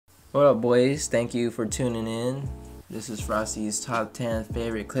What up, boys? Thank you for tuning in. This is Frostei's top 10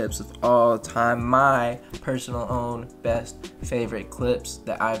 favorite clips of all time. My personal own best favorite clips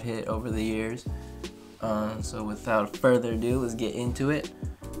that I've hit over the years. So without further ado, let's get into it.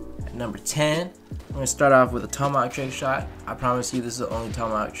 At number 10, I'm going to start off with a tomahawk trick shot. I promise you this is the only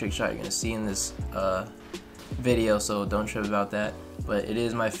tomahawk trick shot you're going to see in this video, so don't trip about that. But it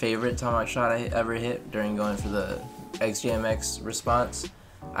is my favorite tomahawk shot I ever hit during going for the XGMX response.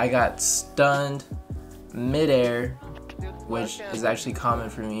 I got stunned midair, which is actually common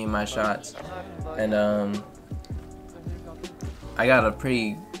for me in my shots, and I got a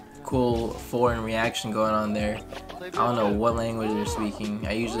pretty cool foreign reaction going on there. I don't know what language they're speaking.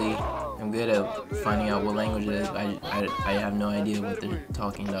 I usually am good at finding out what language it is. I have no idea what they're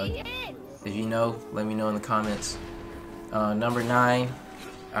talking about. If you know, let me know in the comments. Number 9,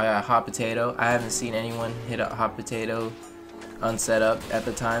 I got hot potato. I haven't seen anyone hit a hot potato unset up at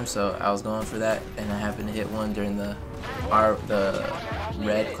the time, so I was going for that, and I happened to hit one during the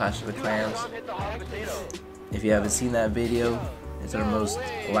red Clash of the Clans. If you haven't seen that video, it's our most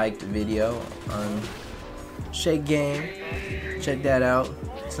liked video on Shake Game. Check that out.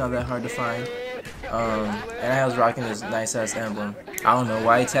 It's not that hard to find. And I was rocking this nice ass emblem. I don't know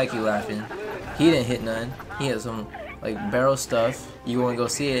why Techie laughing. He didn't hit none. He hit some like barrel stuff. You wanna go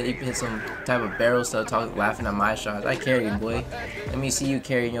see it? You hit some type of barrel stuff, laughing at my shots. I carry you, boy. Let me see you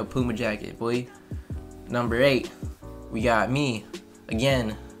carrying your Puma jacket, boy. Number 8, we got me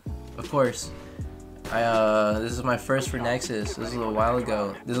again, of course. This is my first for Nexus. This was a while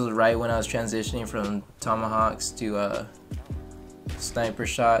ago. This was right when I was transitioning from tomahawks to sniper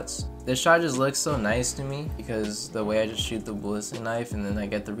shots. This shot just looks so nice to me because the way I just shoot the ballistic knife and then I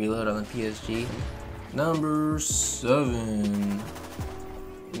get the reload on the PSG. Number 7,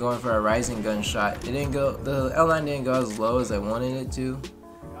 going for a rising gun shot. It didn't go. The L9 didn't go as low as I wanted it to.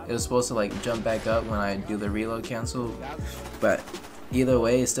 It was supposed to like jump back up when I do the reload cancel, but either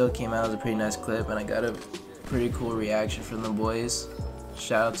way, it still came out as a pretty nice clip, and I got a pretty cool reaction from the boys.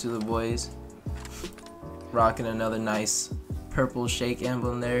 Shout out to the boys. Rocking another nice purple shake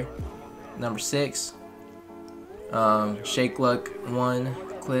emblem there. Number 6, Shake Luck 1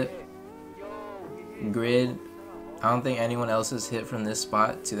 clip. Grid. I don't think anyone else has hit from this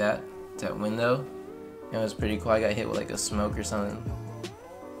spot to that window. It was pretty cool. I got hit with like a smoke or something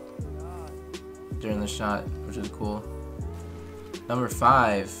during the shot, which is cool. Number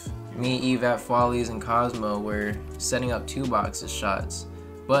 5, me, Evat, Follies, and Cosmo were setting up 2-boxes shots,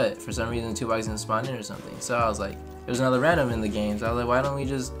 but for some reason 2-box didn't spawn in or something. So I was like, there's another random in the game. So I was like, why don't we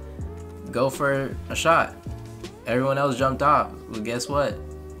just go for a shot? Everyone else jumped off. Well, guess what?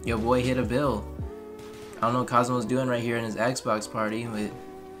 Your boy hit a bill. I don't know what Cosmo's doing right here in his Xbox party, but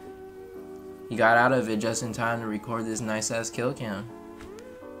he got out of it just in time to record this nice ass kill cam.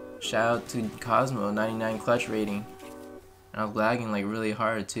 Shout out to Cosmo, 99 clutch rating. And I was lagging like really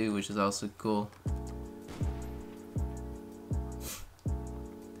hard too, which is also cool.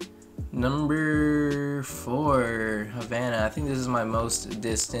 Number 4, Havana. I think this is my most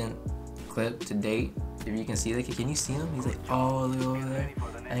distant clip to date. If you can see that, can you see him? He's like all the way over there,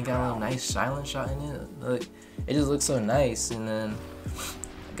 and he got a little nice silent shot in it. Look, it just looks so nice. And then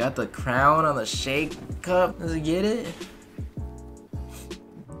got the crown on the shake cup. Does it get it?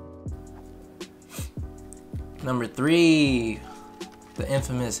 Number 3, the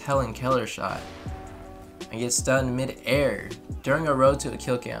infamous Helen Keller shot. I get stunned mid-air during a road to a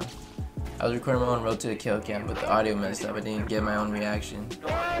kill cam. I was recording my own road to a kill cam, but the audio messed up. I didn't get my own reaction.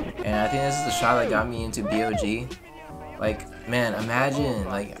 And I think this is the shot that got me into BOG. Like, man, imagine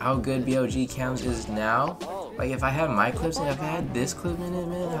like how good BOG cams is now. Like if I had my clips and if I had this clip in it,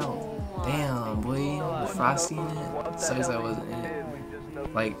 man, how damn boy, with Frostei in it. Sucks I wasn't in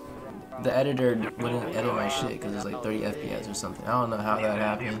it. Like the editor wouldn't edit my shit because it's like 30 FPS or something. I don't know how that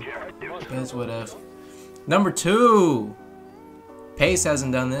happened. It's whatever. Number 2, Pace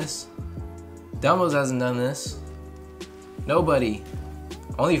hasn't done this. Dumbos hasn't done this. Nobody.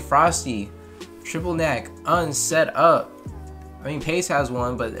 Only Frostei. Triple neck. Unset up. I mean, Pace has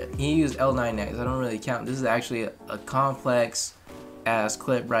one, but he used L9 necks. I don't really count. This is actually a complex ass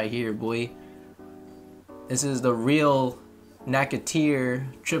clip right here, boy. This is the real Nacketeer.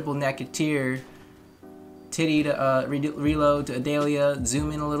 Triple Nacketeer. Titty to reload to Adalia.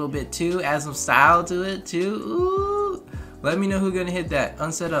 Zoom in a little bit too. Add some style to it too. Ooh. Let me know who's gonna hit that.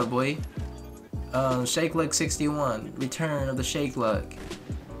 Unset up, boy. Shake Luck 61, Return of the Shake Luck.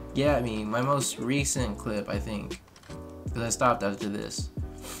 Yeah, I mean, my most recent clip, I think, because I stopped after this.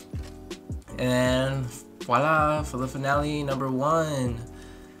 And voila, for the finale, number 1,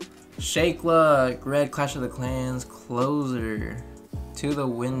 Shake Luck, Red Clash of the Clans closer. to the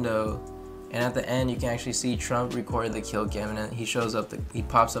window, and at the end you can actually see Trump record the kill cam, and then he shows up, he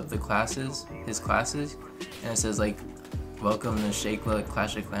pops up the classes, his classes, and it says like, welcome to Shakela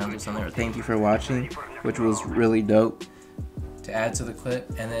Clash of Clans or something, or thank you for watching, which was really dope to add to the clip.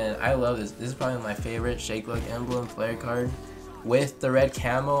 And then I love this. This is probably my favorite Shakela emblem player card with the red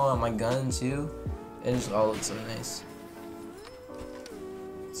camo on my gun too. It just all looks so nice.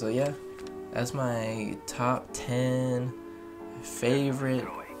 So yeah, that's my top 10 favorite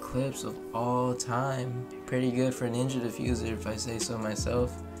clips of all time. Pretty good for Ninja Diffuser if I say so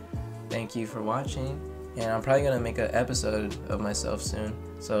myself. Thank you for watching, and I'm probably gonna make an episode of myself soon,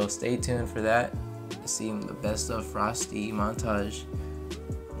 so stay tuned for that to see the best of Frostei montage.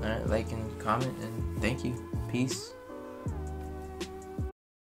 Alright, like and comment, and thank you. Peace.